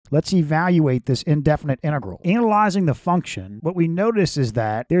Let's evaluate this indefinite integral. Analyzing the function, what we notice is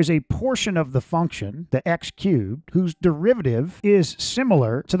that there's a portion of the function, the x cubed, whose derivative is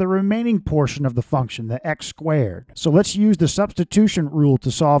similar to the remaining portion of the function, the x squared. So let's use the substitution rule to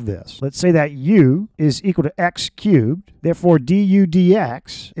solve this. Let's say that u is equal to x cubed, therefore du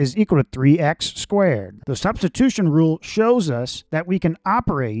dx is equal to 3x squared. The substitution rule shows us that we can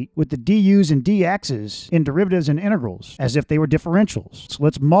operate with the du's and dx's in derivatives and integrals as if they were differentials. So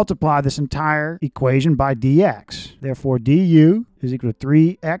let's multiply this entire equation by dx. Therefore, du is equal to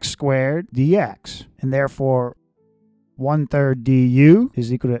 3x squared dx. And therefore, 1/3 du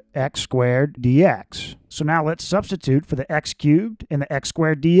is equal to x squared dx. So now let's substitute for the x cubed and the x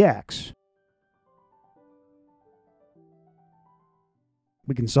squared dx.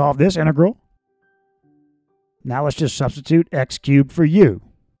 We can solve this integral. Now let's just substitute x cubed for u.